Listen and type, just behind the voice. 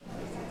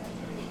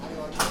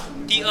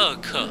第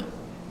2课，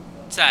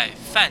在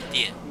饭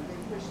店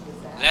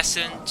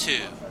Lesson 2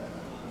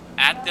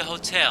 At the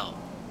hotel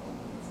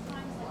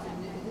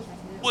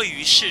位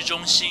于市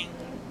中心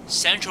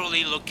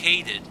Centrally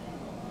located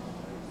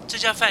这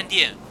家饭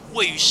店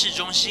位于市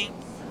中心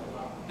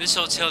This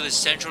hotel is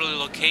centrally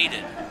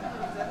located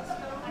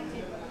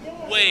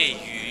位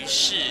于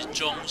市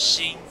中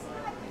心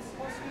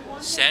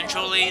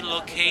Centrally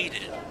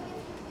located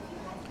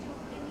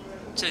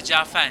这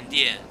家饭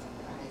店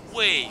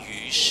位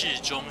于市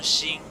中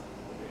心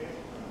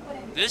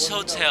This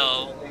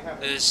hotel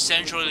is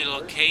centrally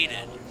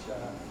located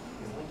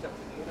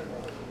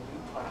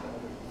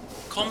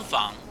空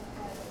房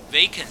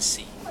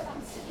Vacancy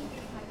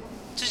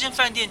这间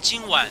饭店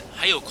今晚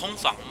还有空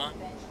房吗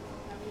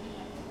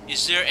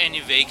Is there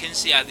any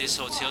vacancy at this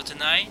hotel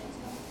tonight?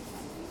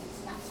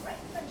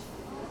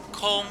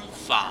 空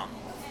房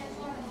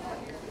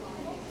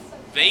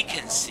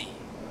Vacancy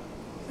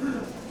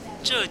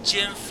这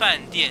间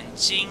饭店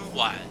今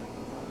晚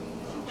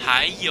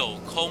还有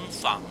空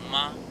房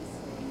吗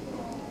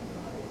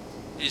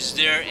Is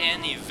there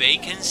any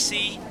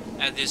vacancy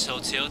at this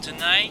hotel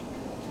tonight?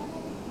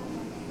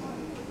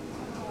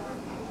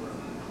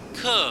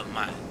 客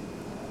满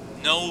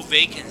No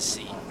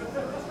vacancy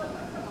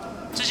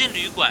这间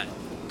旅馆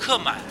客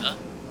满了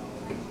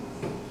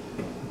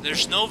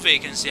There's no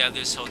vacancy at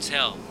this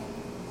hotel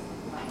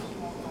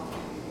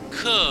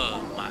客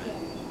满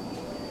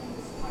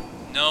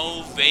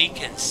No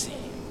vacancy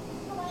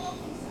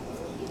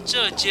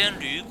这间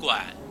旅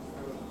馆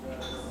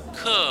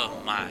客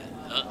满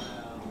了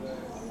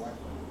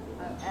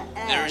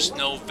There's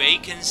no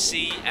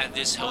vacancy at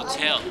this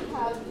hotel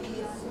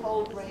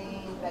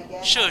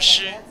设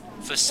施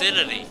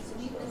Facility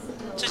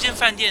这间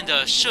饭店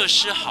的设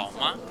施好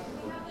吗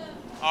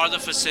Are the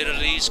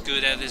facilities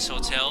good at this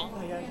hotel?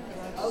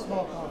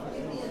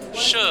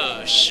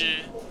 设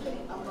施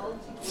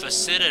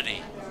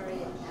Facility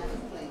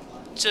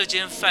这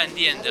间饭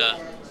店的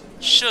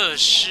设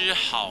施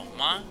好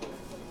吗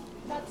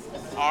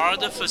Are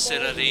the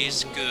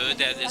facilities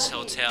good at this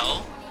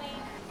hotel?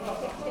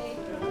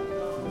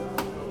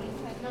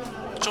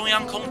 中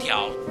央空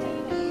调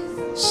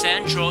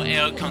Central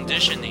air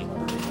conditioning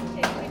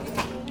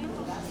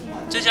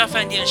这家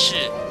饭店是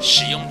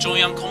使用中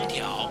央空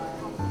调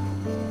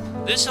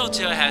This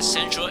hotel has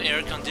central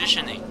air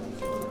conditioning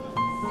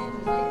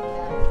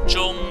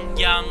中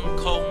央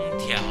空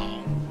调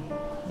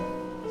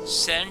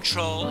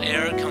Central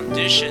air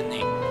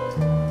conditioning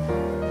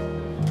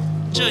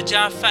这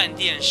家饭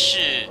店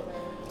是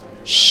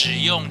使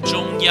用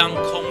中央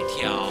空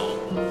调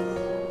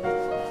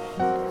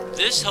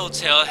This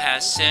hotel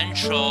has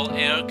central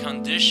air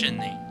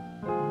conditioning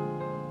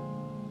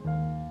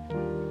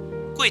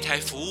柜台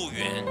服务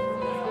员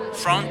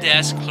Front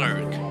desk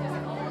clerk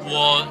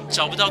我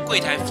找不到柜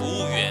台服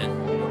务员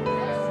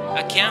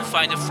I can't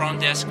find the front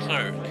desk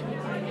clerk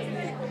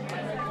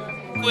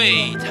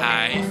柜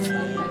台服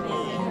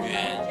务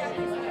员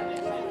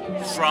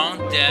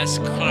Front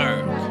desk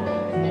clerk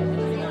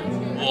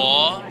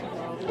我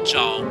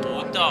找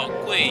不到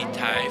柜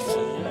台服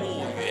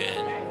务员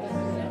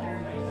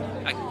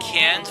I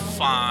can't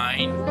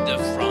find the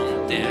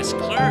front desk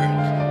clerk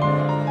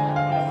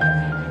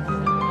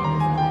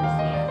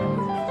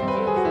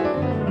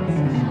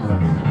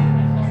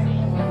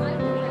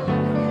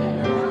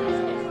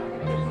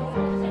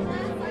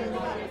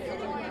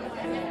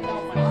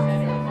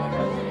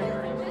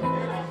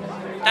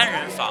单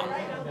人房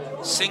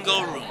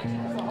Single room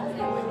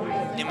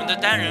你们的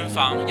单人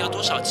房要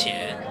多少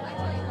钱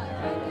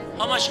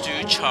How much do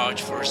you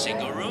charge for a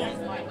single room?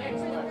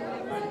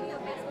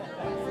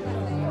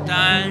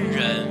 单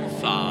人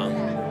房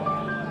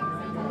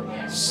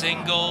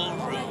Single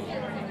room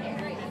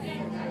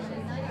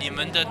你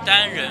们的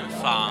单人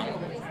房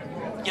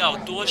要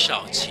多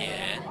少钱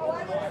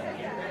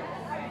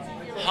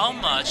How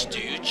much do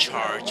you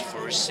charge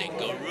for a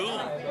single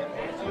room?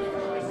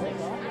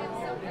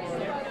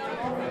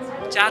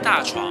 加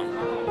大床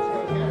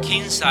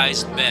King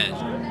size bed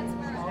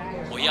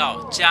我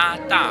要加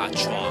大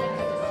床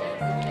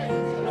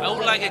I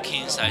would like a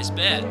king size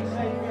bed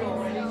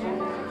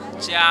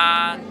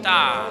加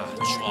大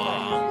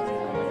床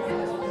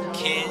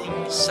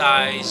King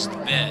size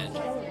bed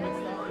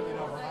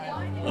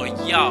我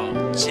要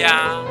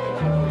加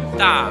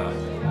大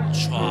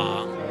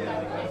床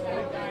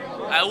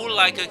I would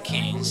like a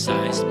king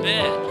size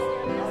bed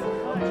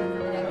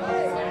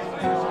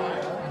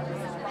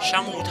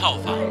商务套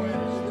房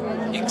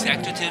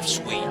Executive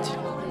suite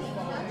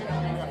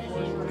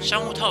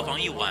商务套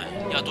房一晚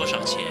要多少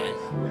钱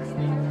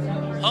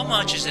How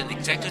much is an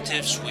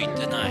executive suite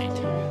tonight?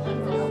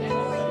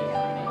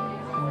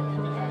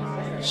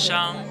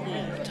 商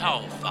务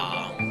套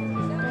房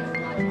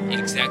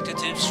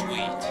Executive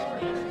suite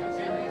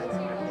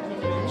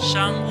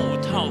商务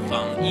套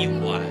房一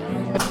晚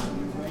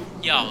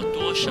要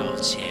多少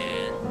钱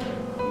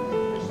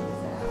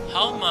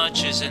How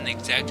much is an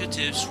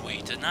executive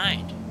suite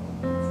tonight?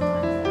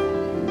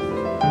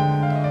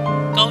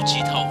 高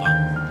级套房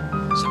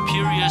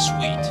Superior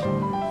suite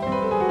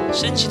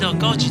升级到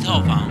高级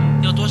套房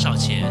要多少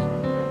钱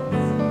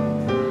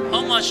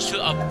 ？How much to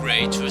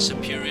upgrade to a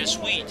superior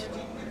suite？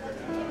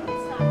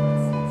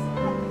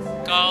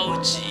 高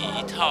级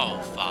套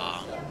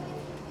房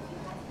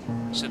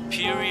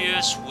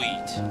 ，superior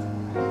suite。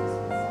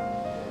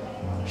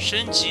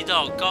升级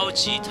到高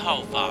级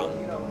套房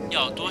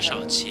要多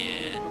少钱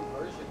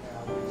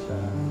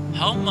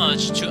 ？How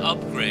much to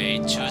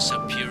upgrade to a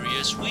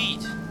superior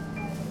suite？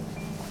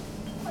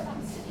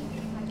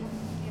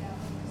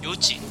 有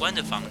景观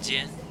的房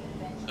间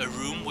 ，a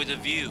room with a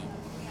view。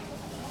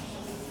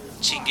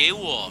请给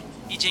我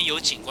一间有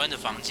景观的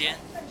房间。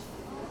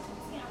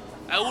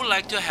I would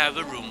like to have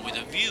a room with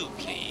a view,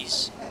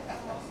 please。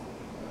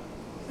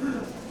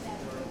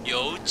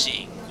有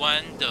景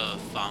观的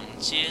房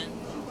间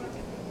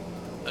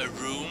 ，a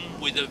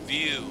room with a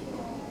view。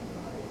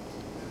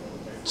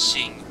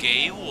请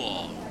给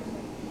我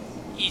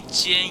一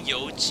间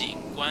有景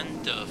观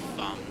的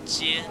房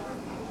间。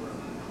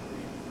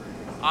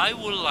I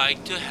would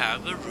like to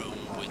have a room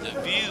with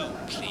a view,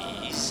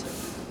 please。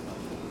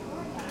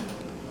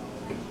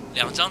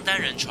两张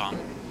单人床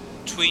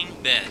 ，twin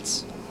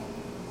beds。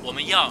我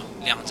们要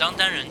两张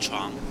单人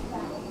床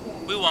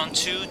 ，We want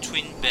 2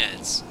 twin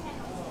beds。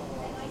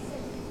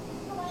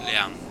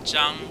两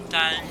张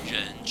单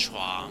人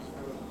床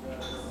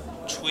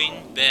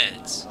 ，twin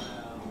beds。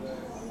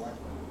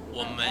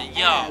我们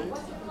要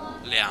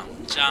两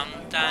张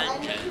单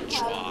人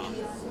床。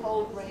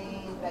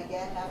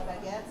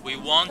We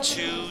want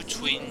 2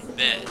 twin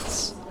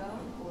beds。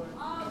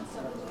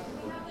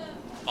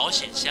保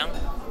险箱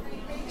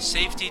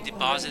 ，safety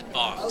deposit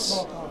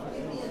box。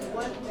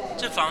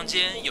这房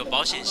间有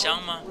保险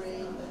箱吗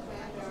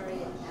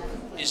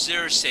 ？Is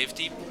there a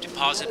safety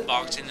deposit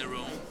box in the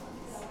room？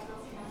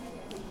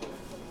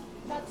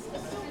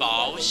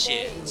 保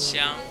险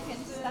箱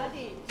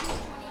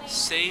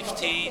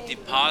 ，safety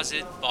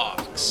deposit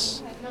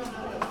box。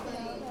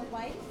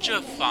这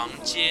房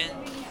间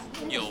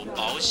有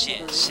保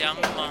险箱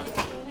吗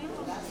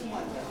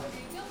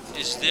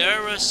 ？Is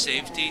there a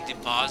safety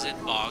deposit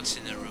box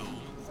in the room？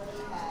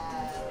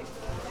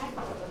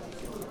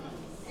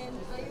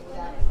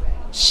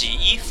 洗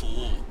衣服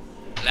务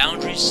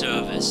 （laundry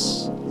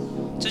service）。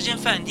这间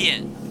饭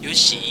店有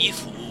洗衣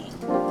服务。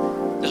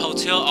The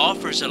hotel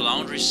offers a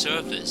laundry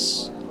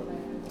service。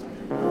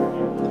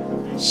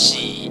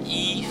洗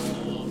衣服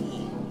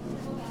务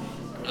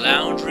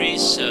 （laundry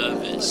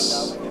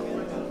service）。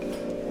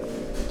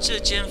这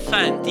间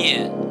饭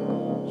店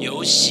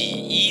有洗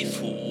衣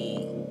服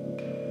务。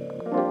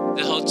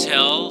The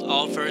hotel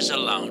offers a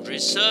laundry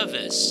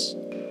service。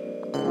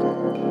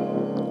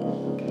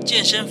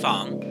健身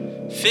房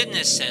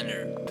 （fitness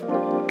center）。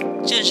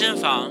健身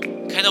房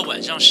开到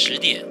晚上10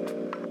点。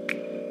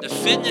The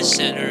fitness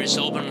center is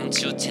open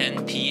until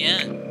 10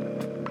 p.m.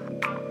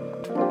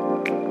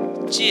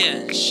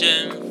 健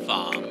身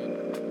房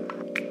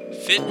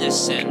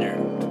 （fitness center）。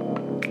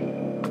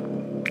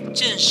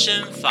健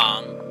身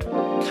房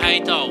开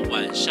到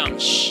晚上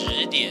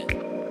10点。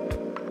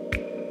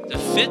The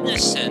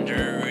fitness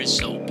center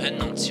is open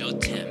until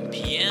 10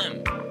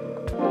 p.m.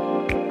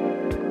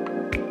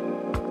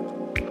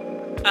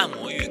 按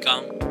摩浴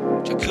缸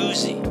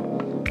 （jacuzzi）。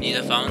你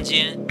的房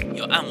间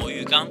有按摩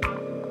浴缸。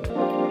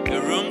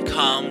Your room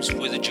comes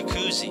with a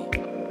jacuzzi。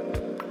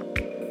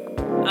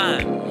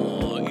按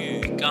摩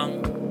浴缸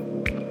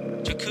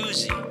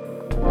 （jacuzzi）。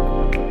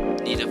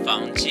你的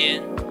房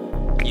间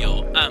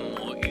有按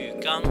摩浴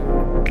缸。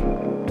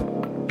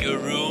Your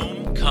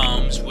room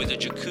comes with a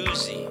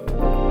jacuzzi。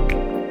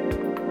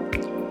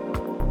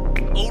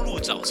欧陆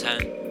早餐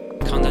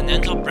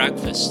 （continental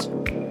breakfast）。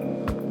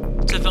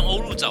这份欧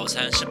陆早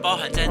餐是包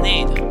含在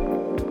内的。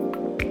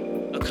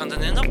A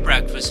continental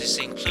breakfast is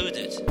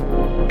included。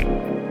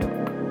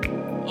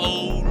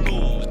欧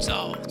陆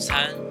早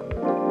餐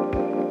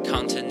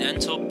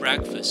 （continental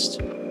breakfast）。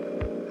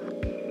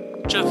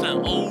这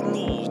份欧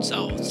陆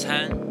早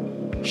餐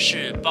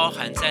是包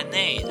含在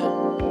内的。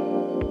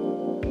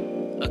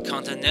A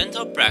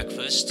continental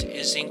breakfast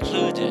is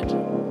included。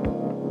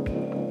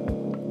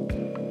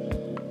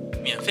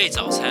免费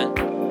早餐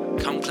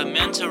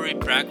 （complimentary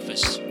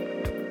breakfast）。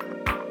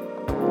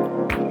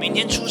明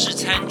天出示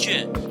餐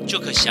券就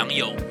可享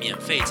有免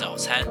费早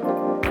餐。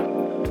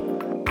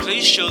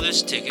Please show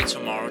this ticket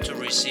tomorrow to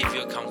receive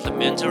your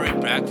complimentary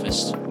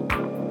breakfast。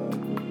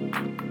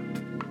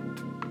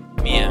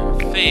免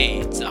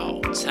费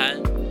早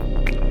餐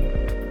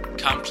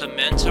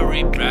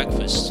 （complimentary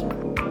breakfast）。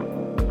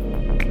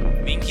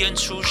明天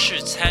出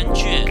示餐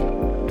券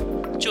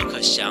就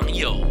可享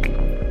有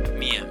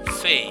免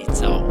费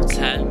早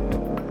餐。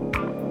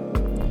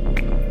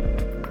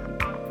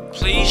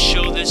Please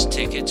show this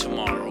ticket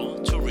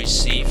tomorrow to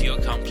receive your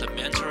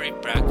complimentary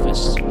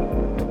breakfast。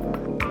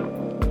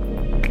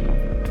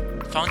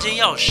房间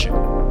钥匙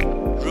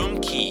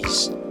 （room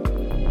keys），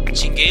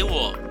请给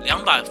我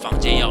2把房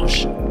间钥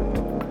匙。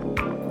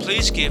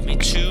Please give me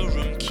 2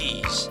 room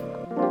keys。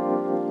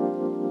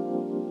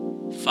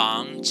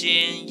房间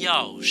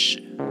钥匙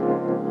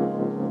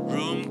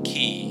 （room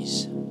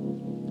keys），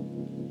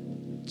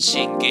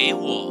请给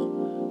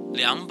我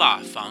2把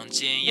房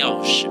间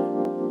钥匙。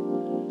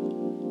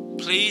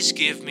Please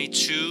give me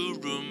 2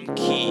 room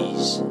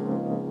keys.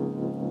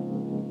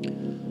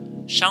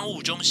 商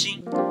务中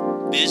心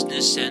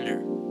Business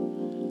Center.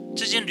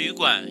 这间旅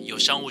馆有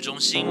商务中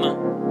心吗？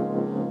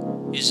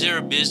 Is there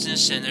a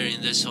business center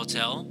in this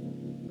hotel?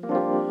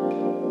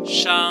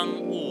 商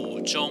务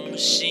中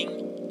心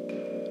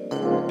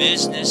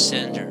Business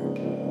Center.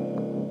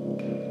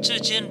 这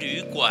间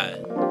旅馆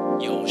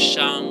有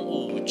商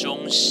务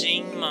中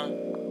心吗？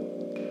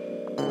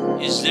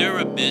 Is there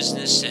a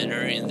business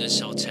center in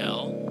this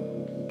hotel?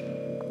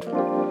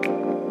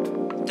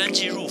 登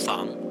记入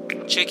房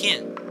Check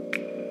in.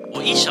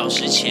 我1小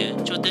时前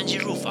就登记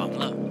入房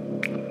了。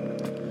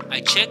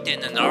I checked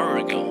in an hour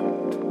ago.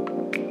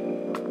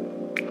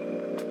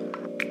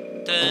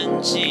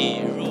 登记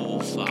入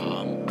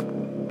房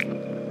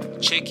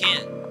Check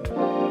in.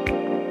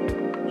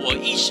 我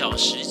1小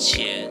时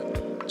前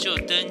就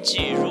登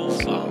记入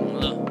房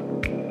了。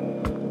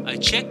I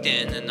checked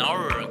in an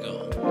hour ago.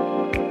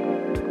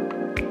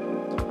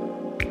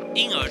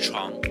 婴儿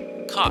床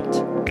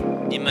Cot.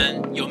 你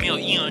们有没有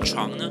婴儿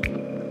床呢？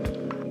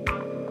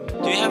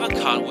 Do you have a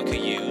cot we could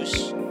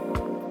use?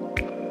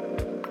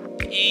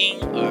 婴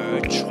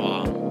儿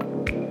床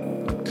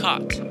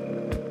Cot.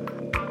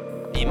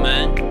 你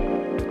们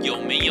有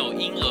没有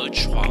婴儿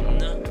床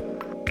呢？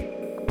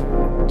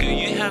 Do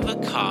you have a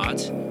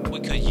cot we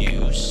could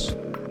use?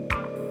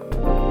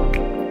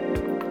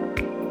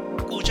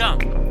 故障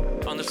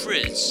On the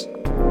fritz.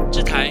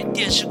 这台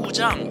电视故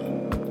障了。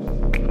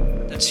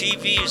The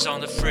TV is on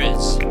the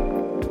fritz.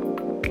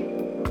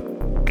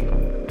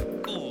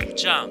 故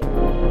障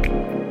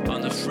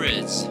On the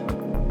fritz.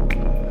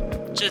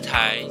 这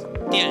台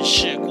电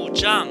视故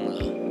障了。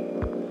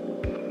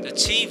The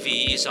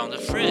TV is on the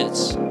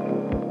fritz.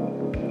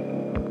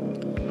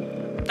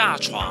 大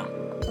床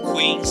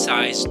Queen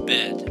size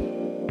bed.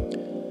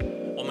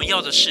 我们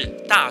要的是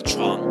大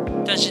床，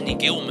但是你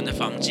给我们的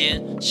房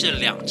间是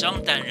2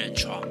张单人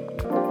床。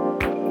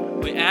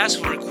We asked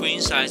for a queen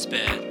size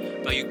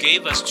bed, but you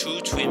gave us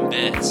 2 twin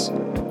beds.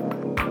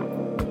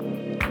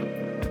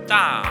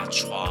 大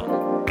床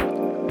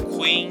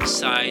Queen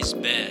size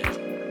bed.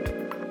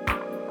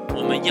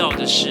 我们要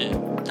的是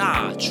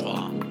大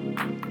床，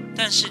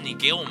但是你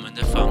给我们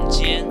的房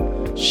间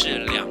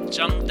是2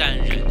张单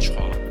人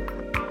床。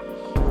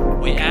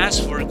We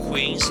asked for a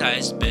queen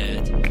size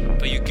bed,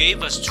 but you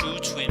gave us 2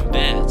 twin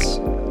beds.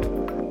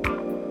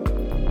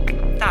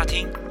 大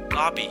厅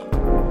lobby.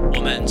 我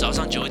们早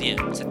上9点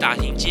在大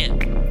厅见。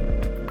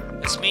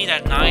Let's meet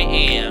at 9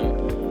 a.m.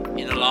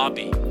 in the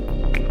lobby.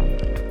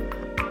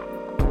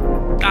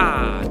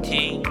 大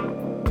厅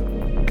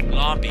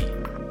lobby.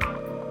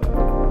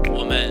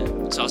 我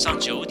们早上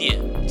9点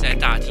在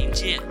大厅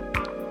见。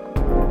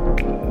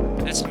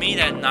Let's meet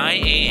at 9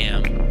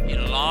 a.m. in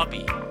the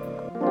lobby.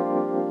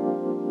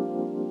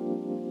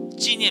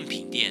 纪念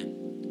品店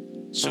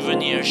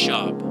Souvenir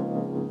shop.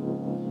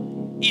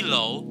 1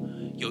楼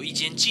有一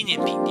间纪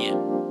念品店。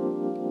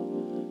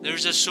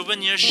There's a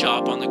souvenir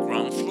shop on the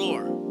ground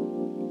floor.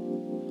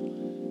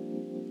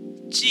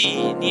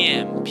 纪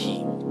念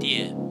品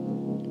店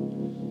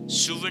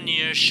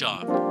Souvenir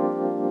shop.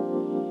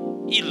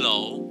 1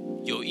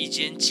楼有一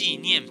间纪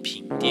念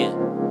品店。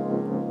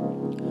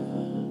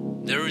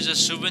There is a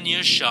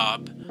souvenir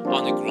shop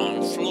on the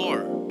ground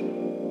floor.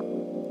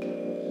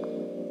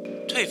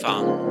 退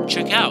房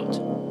check out.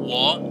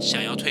 我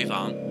想要退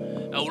房。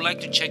I would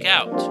like to check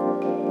out.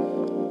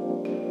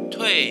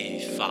 退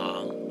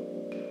房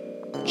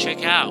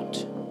check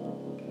out.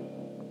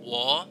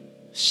 我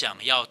想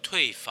要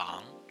退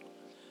房。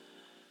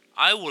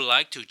I would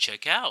like to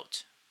check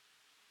out.